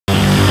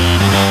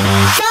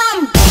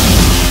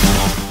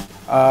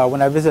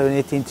When I visit an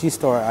AT&T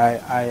store,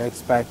 I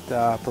expect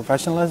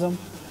professionalism,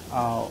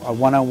 a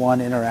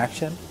one-on-one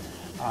interaction,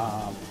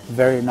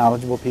 very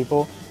knowledgeable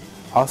people,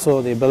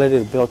 also the ability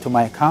to bill to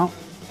my account.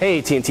 Hey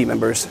AT&T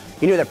members,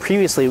 you know that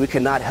previously we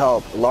could not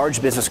help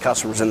large business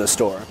customers in the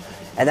store,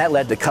 and that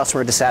led to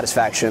customer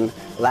dissatisfaction,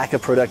 lack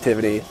of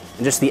productivity,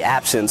 and just the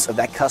absence of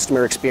that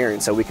customer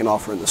experience that we can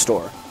offer in the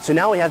store. So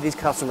now we have these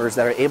customers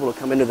that are able to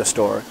come into the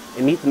store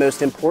and meet the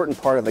most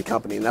important part of the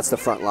company, and that's the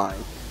front line.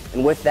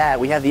 And with that,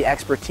 we have the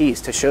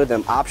expertise to show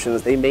them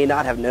options they may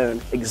not have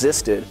known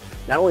existed,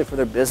 not only for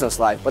their business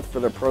life, but for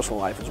their personal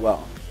life as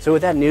well. So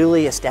with that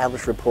newly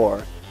established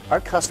rapport,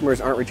 our customers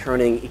aren't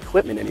returning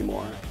equipment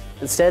anymore.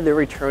 Instead, they're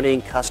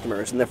returning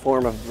customers in the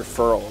form of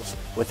referrals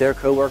with their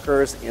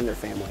coworkers and their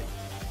family.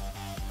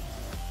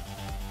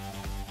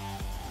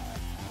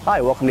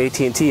 Hi, welcome to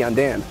AT&T. I'm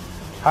Dan.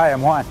 Hi,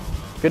 I'm Juan.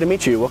 Good to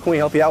meet you. What can we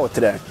help you out with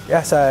today?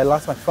 Yes, I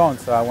lost my phone,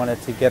 so I wanted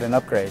to get an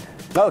upgrade.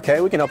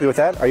 Okay, we can help you with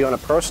that. Are you on a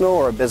personal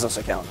or a business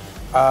account?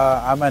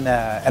 I'm on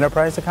an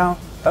enterprise account.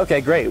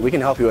 Okay, great. We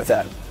can help you with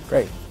that.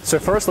 Great. So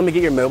first, let me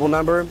get your mobile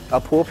number. I'll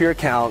pull up your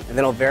account, and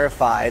then I'll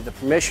verify the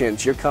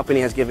permissions your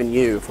company has given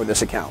you for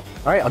this account.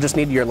 All right, I'll just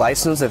need your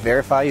license to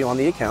verify you on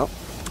the account.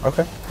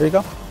 Okay, here you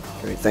go.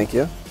 Great, thank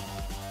you.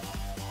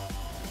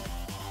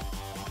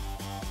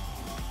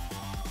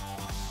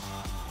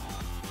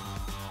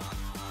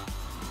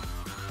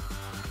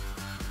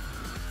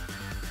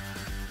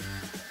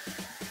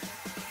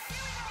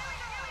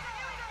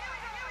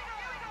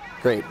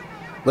 Great.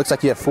 Looks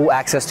like you have full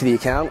access to the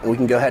account, and we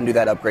can go ahead and do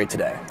that upgrade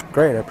today.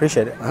 Great, I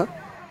appreciate it.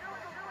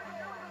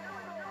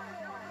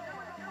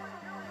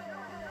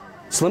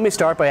 So let me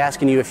start by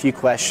asking you a few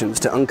questions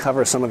to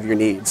uncover some of your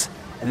needs,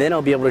 and then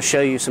I'll be able to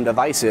show you some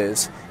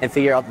devices and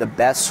figure out the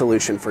best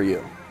solution for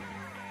you.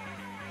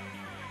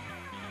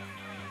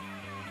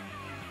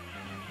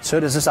 So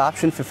does this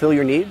option fulfill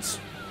your needs?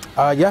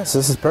 Yes,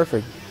 this is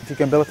perfect. If you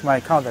can bill it to my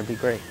account, that'd be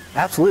great.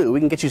 Absolutely. We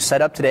can get you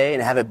set up today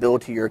and have it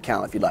billed to your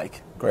account if you'd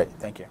like. Great,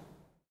 thank you.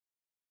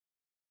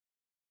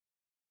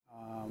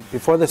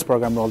 Before this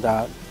program rolled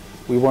out,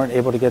 we weren't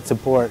able to get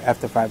support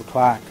after 5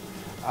 o'clock,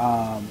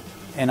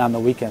 and on the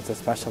weekends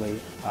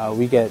especially.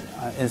 We get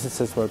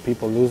instances where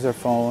people lose their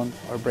phone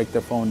or break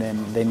their phone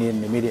and they need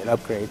an immediate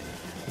upgrade,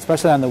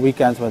 especially on the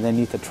weekends when they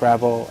need to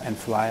travel and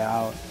fly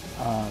out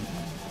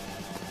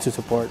to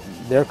support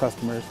their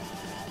customers.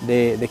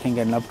 They can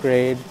get an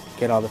upgrade,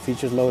 get all the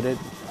features loaded,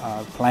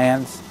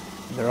 plans,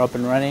 they're up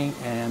and running,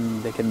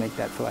 and they can make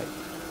that flight.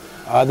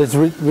 This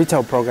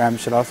retail program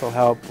should also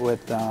help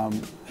with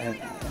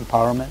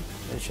empowerment.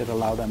 It should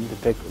allow them to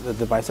pick the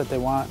device that they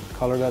want,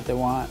 color that they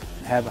want,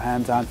 have a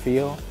hands-on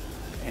feel,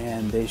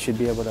 and they should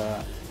be able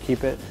to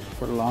keep it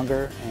for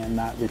longer and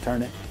not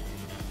return it.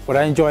 What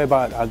I enjoy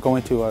about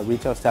going to a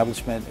retail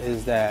establishment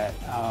is that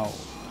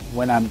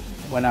when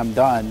I'm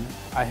done,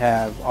 I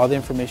have all the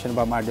information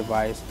about my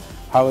device,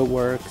 how it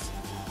works,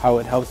 how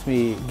it helps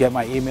me get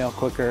my email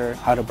quicker,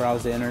 how to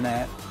browse the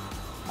internet,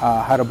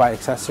 how to buy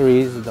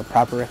accessories, the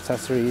proper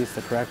accessories,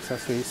 the correct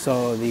accessories.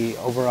 So the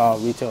overall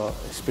retail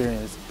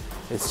experience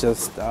is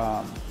just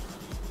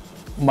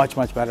much,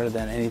 much better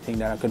than anything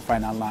that I could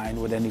find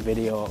online with any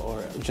video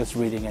or just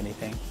reading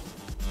anything.